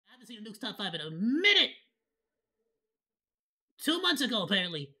seen a Nukes top 5 in a minute. 2 months ago,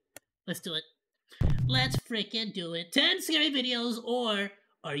 apparently. Let's do it. Let's freaking do it. 10 scary videos, or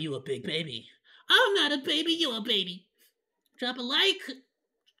are you a big baby? I'm not a baby, you a baby. Drop a like.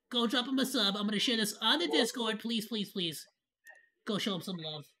 Go drop him a sub. I'm going to share this on the Discord. Please, please, please. Go show him some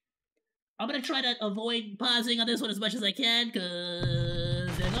love. I'm going to try to avoid pausing on this one as much as I can,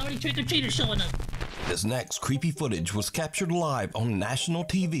 because there's already trick-or-treaters showing up. This next creepy footage was captured live on national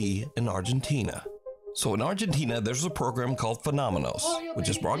TV in Argentina. So in Argentina, there's a program called Fenómenos, which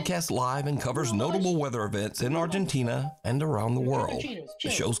is broadcast live and covers notable weather events in Argentina and around the world. The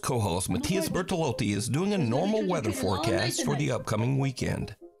show's co-host, Matias Bertolotti, is doing a normal weather forecast for the upcoming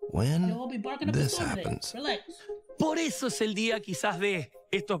weekend, when this happens. Por eso es el día quizás de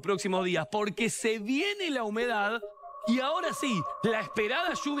estos próximos días, porque se viene la humedad y ahora sí, la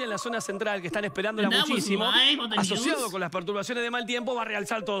esperada lluvia en la zona central, que están esperándola muchísimo, asociado con las perturbaciones de mal tiempo, va a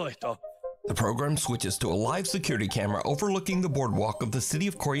realzar todo esto. The program switches to a live security camera overlooking the boardwalk of the city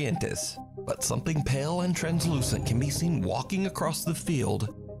of Corrientes, but something pale and translucent can be seen walking across the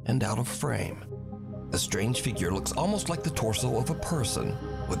field and out of frame. The strange figure looks almost like the torso of a person,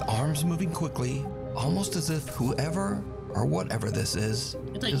 with arms moving quickly, almost as if whoever or whatever this is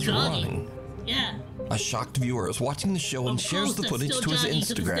running. Yeah. A shocked viewer is watching the show and shares the footage to his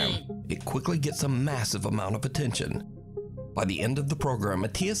Instagram. It quickly gets a massive amount of attention. By the end of the program,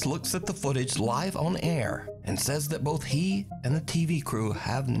 Matias looks at the footage live on air and says that both he and the TV crew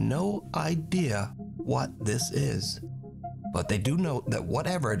have no idea what this is. But they do note that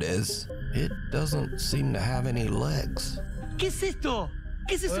whatever it is, it doesn't seem to have any legs. ¿Qué es esto?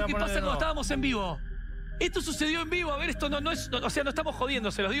 ¿Qué es eso que pasa cuando estábamos en vivo? Esto sucedió en vivo, a ver, esto no es, o sea, no estamos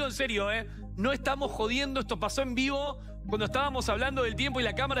jodiendo, se los digo en serio, no estamos jodiendo, esto pasó en vivo cuando estábamos hablando del tiempo y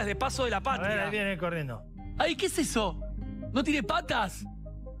la cámara es de paso de la patria. A ver, ahí viene corriendo. Ay, ¿qué es eso? ¿No tiene patas?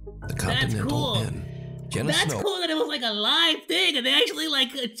 That's cool. That's cool that it was like a live thing and they actually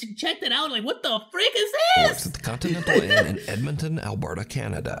like checked it out. Like, what the frick is this? Works at the Continental Inn in Edmonton, Alberta,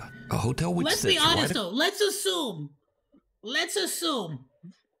 Canada. A hotel which Let's be honest though. Let's assume,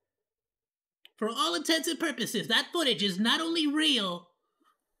 for all intents and purposes, that footage is not only real,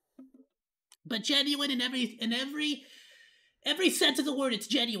 but genuine in every sense of the word. It's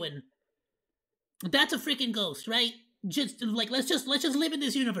genuine. That's a freaking ghost, right? Just like let's just live in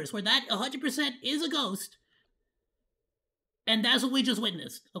this universe where that 100% is a ghost, and that's what we just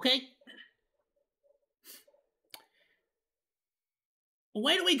witnessed. Okay.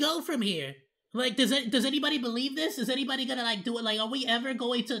 Where do we go from here? Like, does anybody believe this? Is anybody gonna like do it? Like, are we ever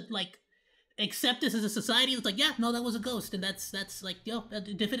going to like accept this as a society? It's like, yeah, no, that was a ghost, and that's like, yo,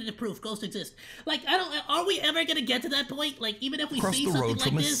 definitive proof, ghosts exist. Like, are we ever gonna get to that point? Like, even if we see something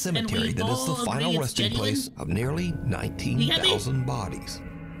like this, and we that is the final resting place of nearly 19,000 bodies.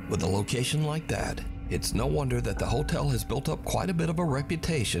 With a location like that, it's no wonder that the hotel has built up quite a bit of a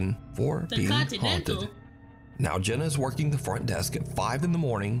reputation for being haunted. Now, Jenna is working the front desk at 5 in the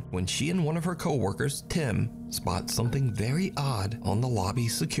morning when she and one of her co-workers, Tim, spot something very odd on the lobby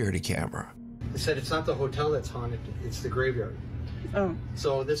security camera. They said it's not the hotel that's haunted, it's the graveyard. Oh.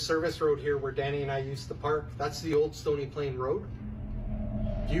 So this service road here where Danny and I used to park, that's the old Stony Plain Road.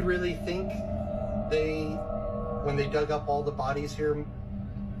 Do you really think when they dug up all the bodies here,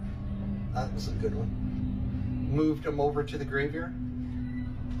 that was a good one, moved them over to the graveyard?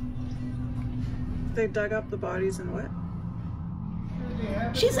 They dug up the bodies and what?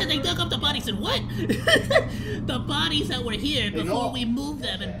 She said they dug up the bodies and what? The bodies that were here before we moved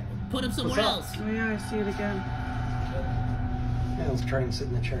them and put them somewhere else. Oh yeah, I see it again. Yeah, let's try and sit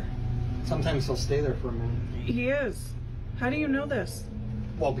in the chair. Sometimes he'll stay there for a minute. He is. How do you know this?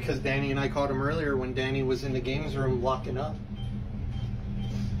 Well, because Danny and I caught him earlier when Danny was in the games room locking up.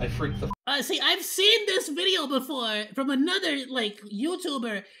 I freaked the see, I've seen this video before from another, like,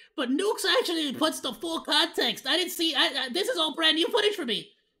 YouTuber, but Nukes actually puts the full context. I didn't see, this is all brand new footage for me.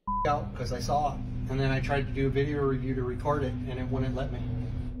 Out because I saw it, and then I tried to do a video review to record it, and it wouldn't let me.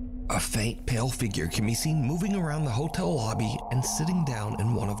 A faint, pale figure can be seen moving around the hotel lobby and sitting down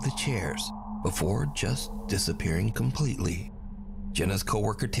in one of the chairs, before just disappearing completely. Jenna's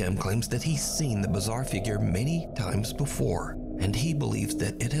co-worker Tim claims that he's seen the bizarre figure many times before, and he believes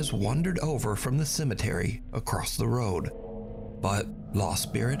that it has wandered over from the cemetery across the road. But, lost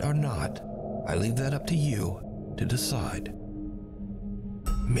spirit or not, I leave that up to you to decide.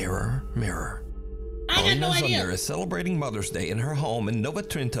 Mirror, mirror. Paulina Zunder is celebrating Mother's Day in her home in Nova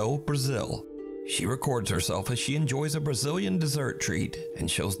Trento, Brazil. She records herself as she enjoys a Brazilian dessert treat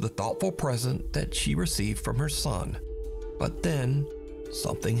and shows the thoughtful present that she received from her son. But then,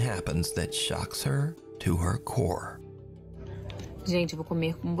 something happens that shocks her to her core. Gente, eu vou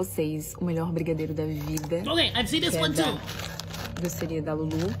comer com vocês o melhor brigadeiro da vida. Okay, I've seen this one too. Doceria da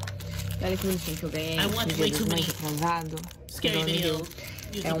Lulu. Olha que bonitinho que eu ganhei. I watch way too many scary videos.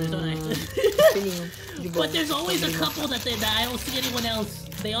 É espelhinho de boa. But there's always a couple that I don't see anyone else.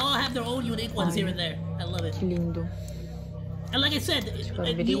 They all have their own unique ones here and there. I love it. Que lindo. And like I said,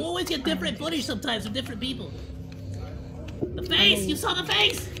 you always get different footage sometimes from different people. The face! You saw the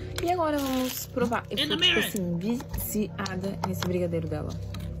face! E agora vamos provar. Eu tô, tipo assim, viciada nesse brigadeiro dela.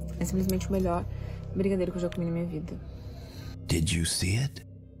 É simplesmente o melhor brigadeiro que eu já comi na minha vida. Did you see it?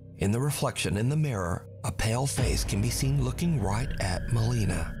 In the reflection in the mirror, a pale face can be seen looking right at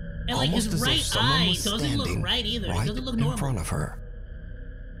Melina. And like his right eye doesn't look right either. It doesn't look normal. In front of her.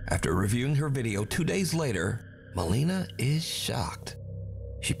 After reviewing her video 2 days later, Melina is shocked.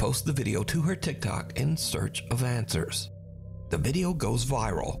 She posts the video to her TikTok in search of answers. The video goes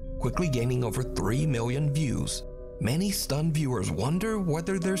viral, quickly gaining over 3 million views. Many stunned viewers wonder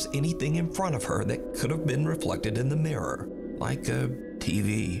whether there's anything in front of her that could have been reflected in the mirror, like a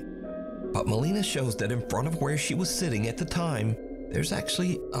TV. But Melina shows that in front of where she was sitting at the time, there's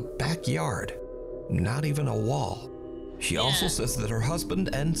actually a backyard, not even a wall. She also says that her husband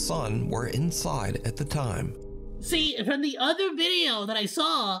and son were inside at the time. See, from the other video that I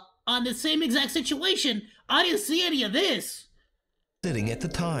saw on the same exact situation, I didn't see any of this. Sitting at the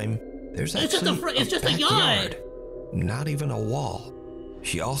time, there's it's actually just a yard, not even a wall.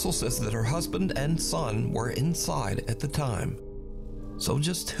 She also says that her husband and son were inside at the time. So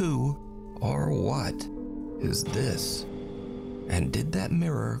just who or what is this? And did that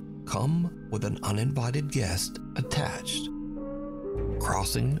mirror come with an uninvited guest attached?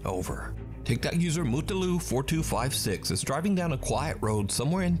 Crossing over. TikTok user Mutalu4256 is driving down a quiet road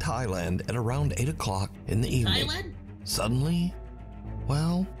somewhere in Thailand at around 8 o'clock in the evening. Thailand? Suddenly,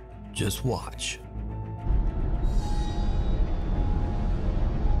 well, just watch.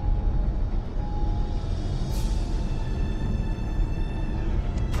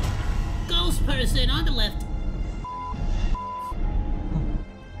 Ghost person on the left.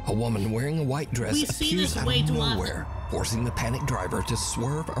 A woman wearing a white dress appears out of nowhere, forcing the panicked driver to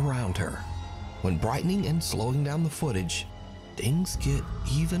swerve around her. When brightening and slowing down the footage, things get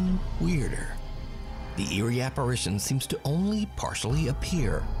even weirder. The eerie apparition seems to only partially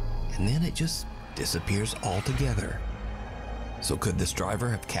appear, and then it just disappears altogether. So could this driver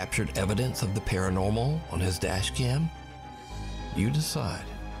have captured evidence of the paranormal on his dash cam? You decide.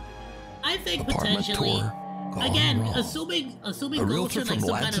 I think potentially. Again, wrong. assuming a realtor from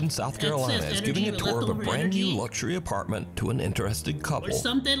Ladson, South Carolina, is giving a tour of a brand new luxury apartment to an interested couple. Or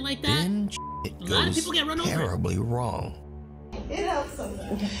something like that. Then it a lot of people get run over. Terribly wrong. It helps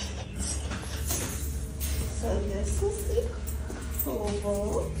sometimes. So this is the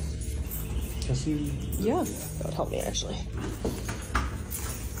oval. Yeah, that would help me actually.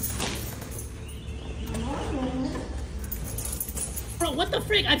 Bro, what the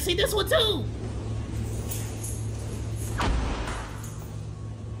frick? I've seen this one too!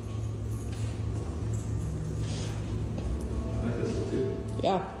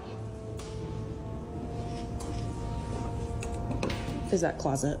 Yeah. Is that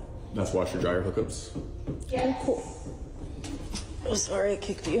closet? That's washer dryer hookups. Yeah, cool. Oh, sorry I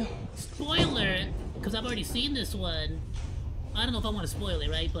kicked you. Spoiler, because I've already seen this one. I don't know if I want to spoil it,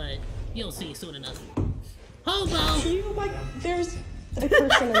 right? But you'll see soon enough. Hobo! You, like, there's a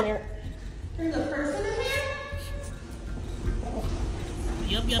person in there. There's a person in there?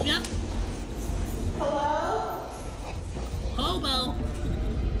 Yup. Hello? Hobo!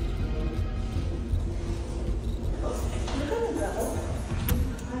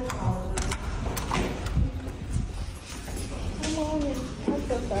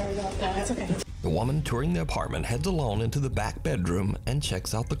 That's okay. The woman touring the apartment heads alone into the back bedroom and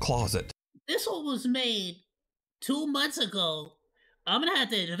checks out the closet. This one was made 2 months ago. I'm gonna have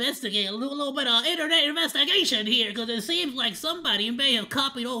to investigate a little bit of internet investigation here, because it seems like somebody may have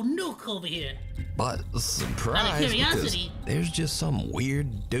copied old Nuke over here. But surprise, because there's just some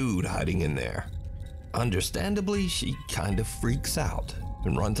weird dude hiding in there. Understandably, she kind of freaks out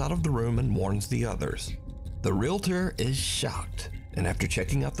and runs out of the room and warns the others. The realtor is shocked, and after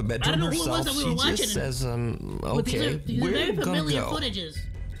checking out the bedroom herself, she just says, okay, we're gonna go. Footages.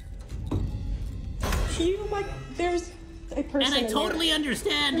 You, like, there's a person. And I totally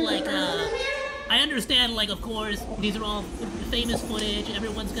understand, like, of course, these are all famous footage,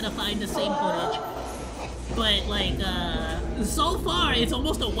 everyone's gonna find the same footage. But, like, so far, it's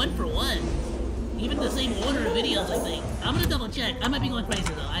almost a 1-for-1. Even the same order of videos, I think. I'm gonna double check. I might be going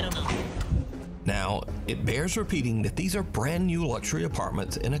crazy, though. I don't know. Now, it bears repeating that these are brand new luxury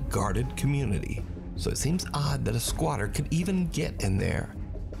apartments in a guarded community. so it seems odd that a squatter could even get in there.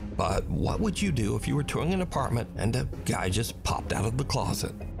 But what would you do if you were touring an apartment and a guy just popped out of the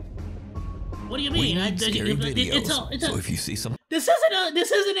closet? What do you mean? We need scary videos, so if you see some... This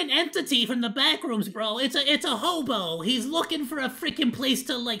isn't an entity from the back rooms, bro. It's a hobo. He's looking for a freaking place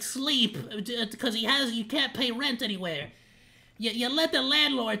to like sleep because you can't pay rent anywhere. You let the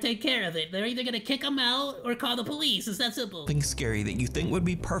landlord take care of it. They're either gonna kick him out or call the police. It's that simple. Something scary that you think would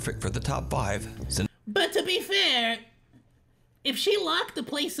be perfect for the top 5. But to be fair, if she locked the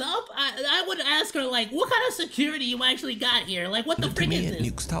place up, I would ask her, like, what kind of security you actually got here? Like, what the frick is this?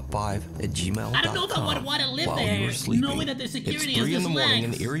 nukestop5@gmail.com. I don't know if I would want to live there, knowing that the security is this 3 in the morning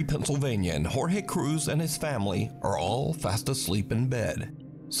lax. in Erie, Pennsylvania, and Jorge Cruz and his family are all fast asleep in bed.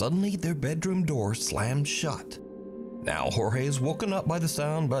 Suddenly, their bedroom door slams shut. Now, Jorge is woken up by the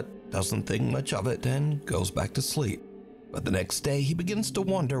sound, but doesn't think much of it and goes back to sleep. But the next day, he begins to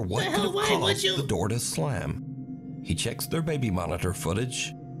wonder what could have caused the door to slam. He checks their baby monitor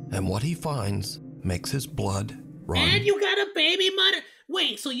footage, and what he finds makes his blood run. And you got a baby monitor?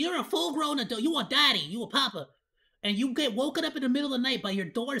 Wait, so you're a full-grown adult, you a daddy, you a papa, and you get woken up in the middle of the night by your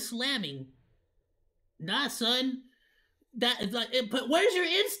door slamming. Nah, son. But where's your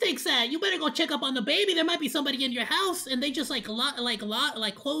instincts at? You better go check up on the baby. There might be somebody in your house, and they just like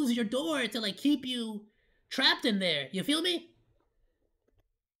close your door to like keep you trapped in there. You feel me?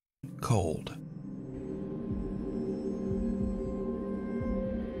 Cold.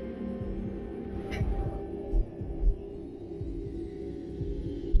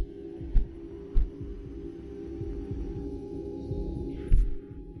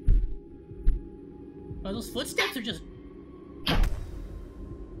 Are those footsteps or just...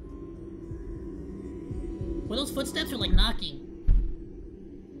 Were those footsteps or like knocking?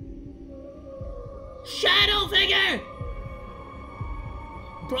 Shadow figure!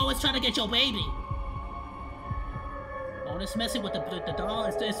 Bro, it's trying to get your baby. Oh, it's messing with the doll.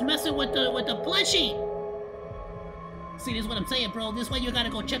 It's messing with the plushie. See, this is what I'm saying, bro. This way you gotta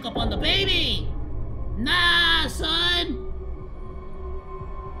go check up on the baby. Nah, son.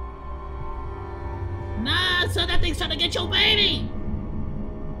 Nah, son, that thing's trying to get your baby.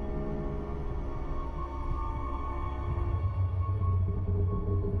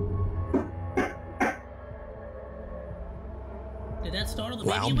 Did that startle the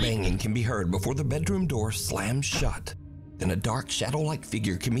baby? Loud banging can be heard before the bedroom door slams shut. Then a dark shadow-like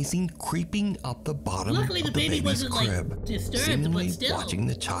figure can be seen creeping up the bottom of the baby's crib, seemingly watching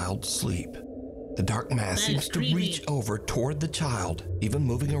the child sleep. The dark mass seems to reach over toward the child, even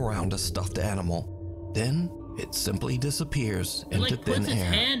moving around a stuffed animal. Then it simply disappears into thin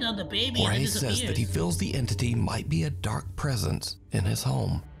air. Jorge says that he feels the entity might be a dark presence in his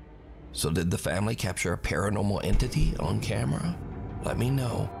home. So did the family capture a paranormal entity on camera? Let me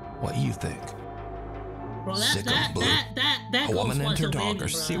know what you think. Bro, a woman and her dog are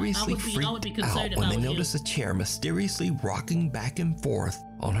seriously freaked out when they notice a chair mysteriously rocking back and forth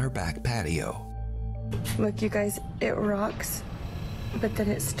on her back patio. Look, you guys, it rocks, but then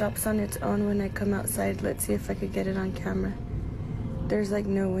it stops on its own when I come outside. Let's see if I could get it on camera. There's like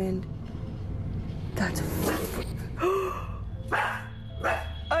no wind. That's...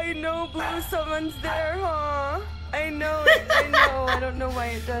 I know, Blue, someone's there, huh? I know it, I know. I don't know why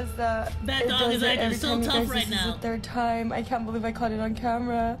it does that. That dog is acting so tough right now. This is the third time. I can't believe I caught it on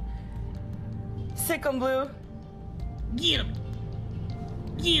camera. Sick 'em, Blue. Get him.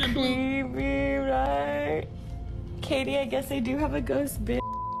 Get him, Blue. Creepy, right? Katie, I guess I do have a ghost, bitch.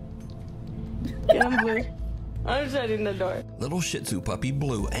 Get him, Blue. I'm shutting the door. Little Shih Tzu puppy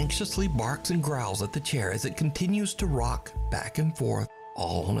Blue anxiously barks and growls at the chair as it continues to rock back and forth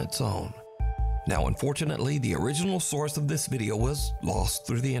all on its own. Now, unfortunately, the original source of this video was lost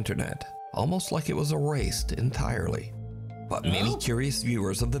through the internet, almost like it was erased entirely. But many curious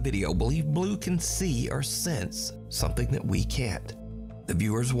viewers of the video believe Blue can see or sense something that we can't. The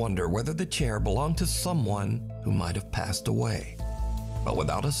viewers wonder whether the chair belonged to someone who might have passed away. But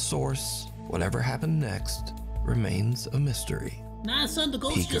without a source, whatever happened next remains a mystery. Nah, son, the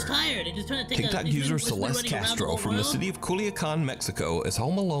ghost just tired. It just trying to take TikTok user Celeste Castro from the city of Culiacan, Mexico is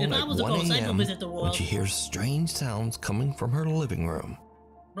home alone at 1 a.m. when she hears strange sounds coming from her living room.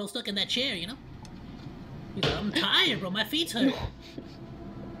 Bro, stuck in that chair, you know? He's like, I'm tired, bro. My feet hurt.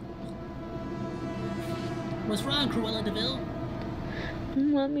 What's wrong, Cruella DeVille?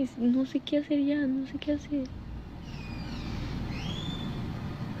 Mami, no sé qué hacer ya, no sé qué hacer.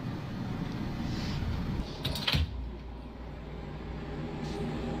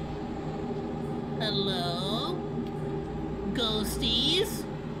 Hello? Ghosties?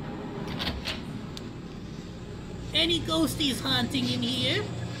 Any ghosties haunting in here?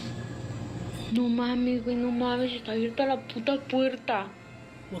 No mames, güey, no mames, está abierta la puta puerta.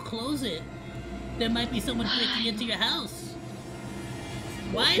 Well, close it. There might be someone breaking into your house.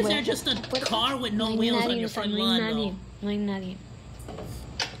 Why is there just a car with no wheels on your front lawn, though? No hay nadie.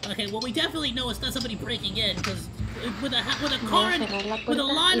 Okay, well, we definitely know it's not somebody breaking in, because with a car with a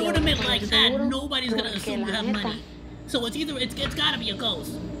lawn ornament like that, nobody's gonna assume you have money. So it's either it's gotta be a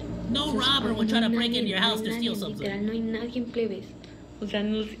ghost. No robber would try to break into your house to steal something. Literal, no hay nadie en plebes. O sea,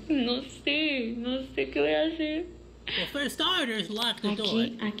 no sé qué voy a hacer. Well, for starters, lock the door.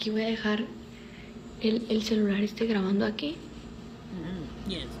 Aquí voy a dejar el celular grabando aquí.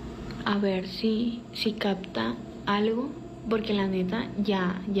 Yes. A ver si capta algo, porque la neta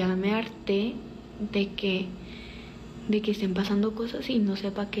ya me harté de que estén pasando cosas y no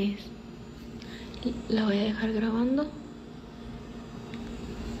sepa qué es. La voy a dejar grabando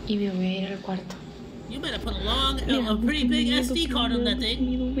y me voy a ir al cuarto. You better put a pretty big SD card on that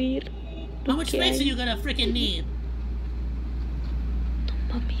thing. How much space are you gonna freaking need? No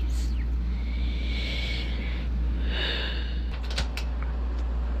mames.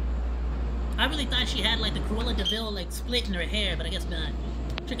 I really thought she had like the Cruella de Vil like split in her hair, but I guess not.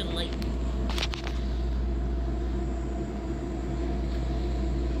 Check on the light.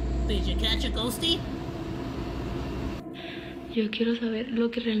 Did you catch a ghosty? Yo quiero saber lo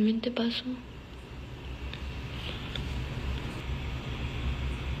que realmente pasó.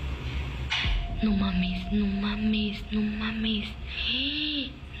 No mames. No mames.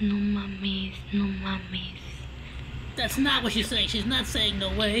 That's not what she's saying. She's not saying no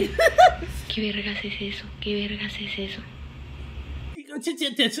way. ¿Qué vergas es eso?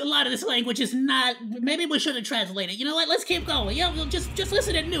 There's a lot of this language is not. Maybe we shouldn't translate it. You know what? Let's keep going. Yeah, we'll just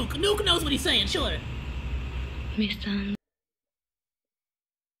listen to Nuke. Nuke knows what he's saying. Sure. Me está dando.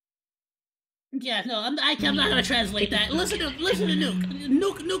 Yeah, no, I'm not gonna translate that. Listen to Nuke.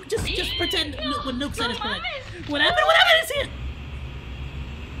 Nuke, just pretend what Nuke said is correct. What happened? It's it.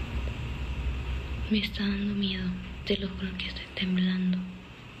 Me está dando miedo. Te lo juro que estoy temblando.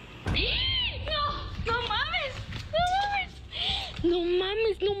 No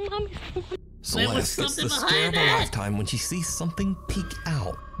mames. Celeste gets the stare of a lifetime when she sees something peek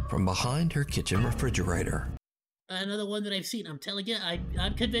out from behind her kitchen refrigerator. Another one that I've seen. I'm telling you,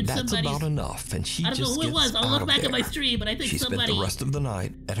 I'm convinced That's about enough, and she just gets out of there. I don't know who it was. I'll look back at my stream, but I think somebody... She spent the rest of the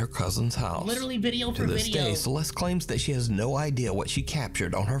night at her cousin's house. Literally video for video. To this day, Celeste claims that she has no idea what she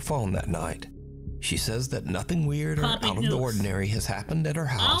captured on her phone that night. She says that nothing weird or out of the ordinary has happened at her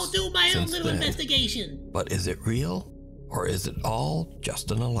house. I'll do my own little investigation. But is it real, or is it all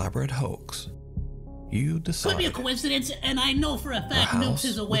just an elaborate hoax? You decide. Could be a coincidence, and I know for a fact Nukes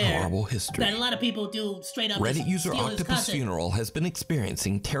is aware that a lot of people do straight up. Reddit user Octopus Funeral has been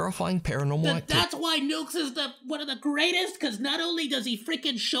experiencing terrifying paranormal activity. That's why Nukes is one of the greatest, because not only does he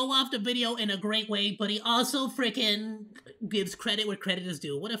freaking show off the video in a great way, but he also freaking gives credit where credit is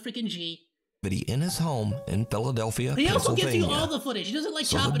due. What a freaking G. In his home in Philadelphia, He also gives you all the footage. He doesn't like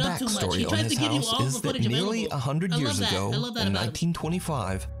chop it up too much. He tries to give you all the footage available. Nearly 100 years ago, in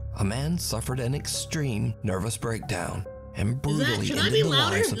 1925, a man suffered an extreme nervous breakdown and brutally ended the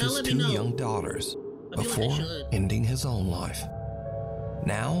lives of his two young daughters before ending his own life.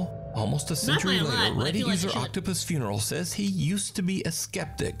 Now, almost a century later, Reddit user Octopus Funeral says he used to be a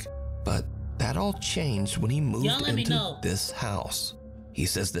skeptic, but that all changed when he moved into this house. He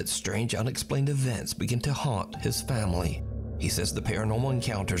says that strange unexplained events begin to haunt his family. He says the paranormal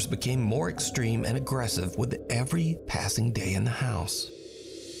encounters became more extreme and aggressive with every passing day in the house.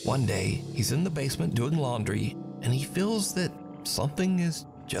 One day, he's in the basement doing laundry, and he feels that something is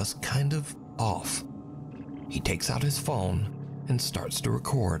just kind of off. He takes out his phone and starts to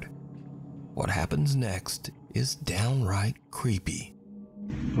record. What happens next is downright creepy.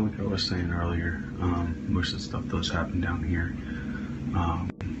 Like I was saying earlier, most of the stuff does happen down here.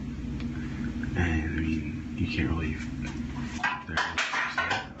 And I mean, you can't really.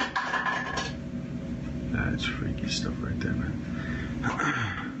 That's freaky stuff right there, man.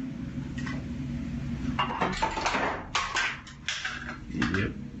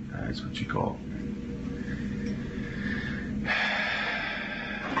 Yep, that's what you call it. I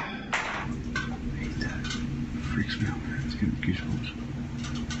hate that. Freaks me out, man. It's giving me goosebumps.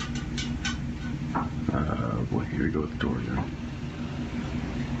 Boy, here we go with the door again.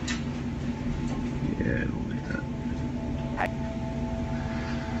 Yeah, I don't like that.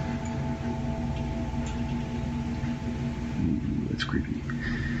 That's creepy.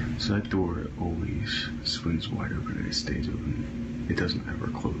 So that door always swings wide open and it stays open. It doesn't ever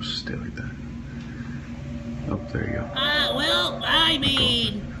close. Stay like that. Oh, there you go. Well, I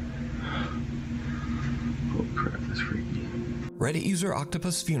mean... Oh crap, that's freaky. Reddit user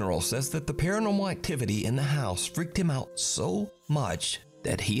Octopus Funeral says that the paranormal activity in the house freaked him out so much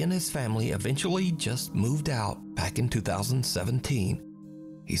that he and his family eventually just moved out back in 2017.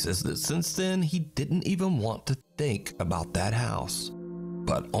 He says that since then, he didn't even want to think about that house.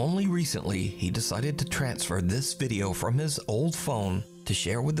 But only recently, he decided to transfer this video from his old phone to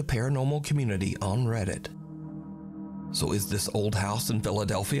share with the paranormal community on Reddit. So is this old house in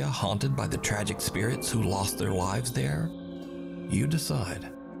Philadelphia haunted by the tragic spirits who lost their lives there? You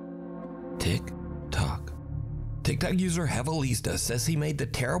decide. Tick-tock. TikTok user Hevelista says he made the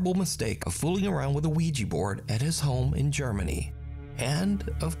terrible mistake of fooling around with a Ouija board at his home in Germany. And,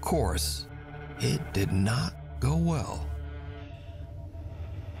 of course, it did not go well.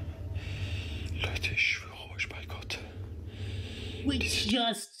 Leute, ich schwöre euch bei Gott. We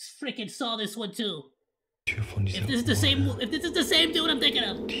just freaking saw this one too. Tür von dieser if this is the same dude I'm thinking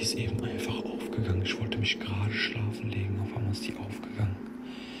of. Die ist eben einfach aufgegangen. Ich wollte mich gerade schlafen legen. Auf einmal ist die aufgegangen.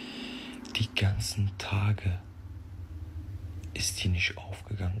 Die ganzen Tage ist die nicht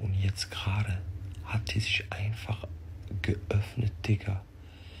aufgegangen. Und jetzt gerade hat die sich einfach geöffnet, Digga.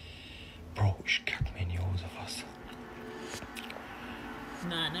 Bro, ich kack mir in die Hose fast.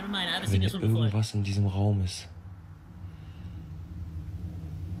 Nah, never mind. I haven't seen this one before. Wenn irgendwas in diesem Raum ist,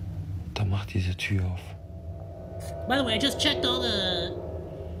 dann macht diese Tür auf. By the way, I just checked all the...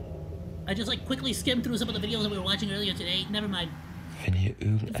 I just like quickly skimmed through some of the videos that we were watching earlier today. Never mind. Wenn hier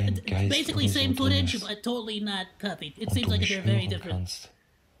irgendein Geist basically same footage, but totally not copied. It seems like they're very different.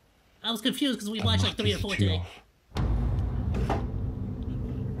 I was confused because we watched like 3 or 4 today.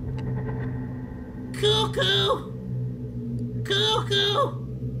 Cuckoo! Cuckoo!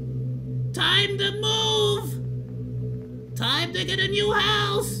 Time to move! Time to get a new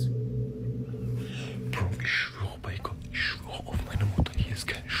house! Bro, ich schwöre bei Gott, ich schwöre auf meine Mutter, hier ist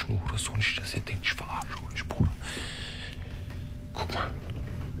keine Schnur oder so, nicht, dass ihr denkt, ich verarsche euch, Bruder. Guck mal.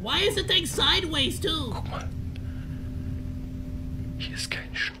 Why is the thing sideways too? Guck mal. Hier ist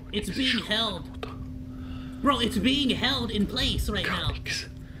keine Schnur. It's being held. Bro, it's being held in place right now.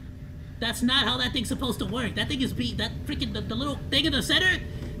 That's not how that thing's supposed to work. That thing is that freaking the little thing in the center,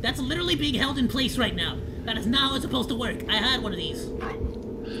 that's literally being held in place right now. That is not how it's supposed to work. I had one of these.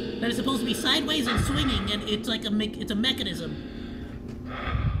 That is supposed to be sideways and swinging, and it's like it's a mechanism.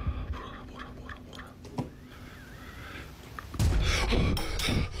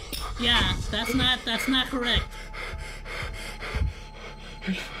 Yeah, that's not correct.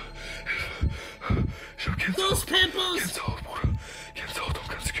 Those pimples! Gänsehaut am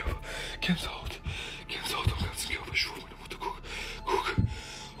ganzen Körper. Gänsehaut am ganzen Körper. Ich schwöre meine Mutter, guck.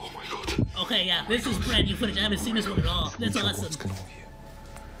 Oh mein Gott. Okay, yeah, this is brand new footage. I haven't seen this one at all. That's awesome.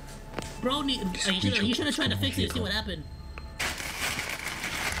 Bro, you should have tried to fix it to see what happened.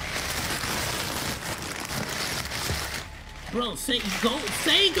 Bro, say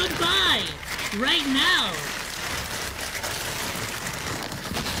goodbye right now.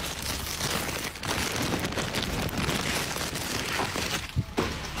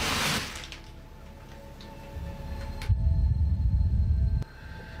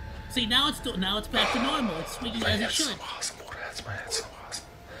 See, now it's back to normal. It's swinging as it should.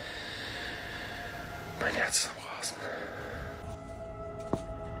 Mein Herz ist am Rasen.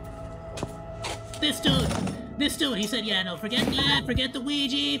 This dude, he said, yeah, no, forget that, forget the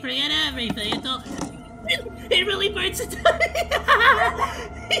Ouija, forget everything. It's all... It really burns it.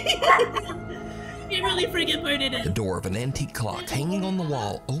 It really freaking burned it. The door of an antique clock hanging on the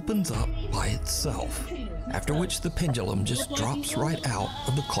wall opens up by itself, after which the pendulum just drops right out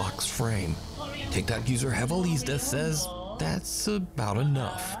of the clock's frame. TikTok user Hevelista says that's about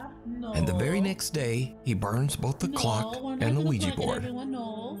enough. And the very next day, he burns both the clock and the Ouija board.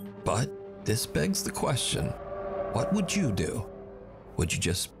 But this begs the question, what would you do? Would you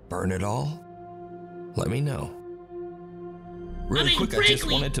just burn it all? Let me know. Really quick, I just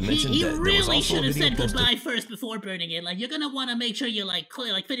wanted to mention that there was also a video posted. He really should have said goodbye first before burning it. Like, you're gonna want to make sure you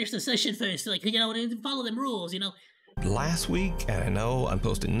finish the session first. Like, you know, follow them rules, you know. Last week, and I know I'm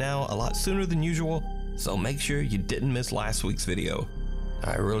posting now a lot sooner than usual, so make sure you didn't miss last week's video.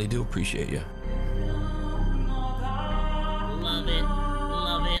 I really do appreciate you.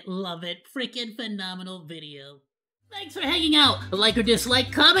 Love it. Freaking phenomenal video. Thanks for hanging out. Like or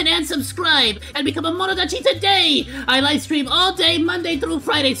dislike, comment, and subscribe, and become a Monodachi today. I live stream all day, Monday through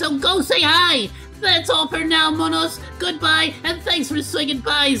Friday, so go say hi. That's all for now, Monos. Goodbye, and thanks for swinging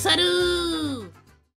by. Salut!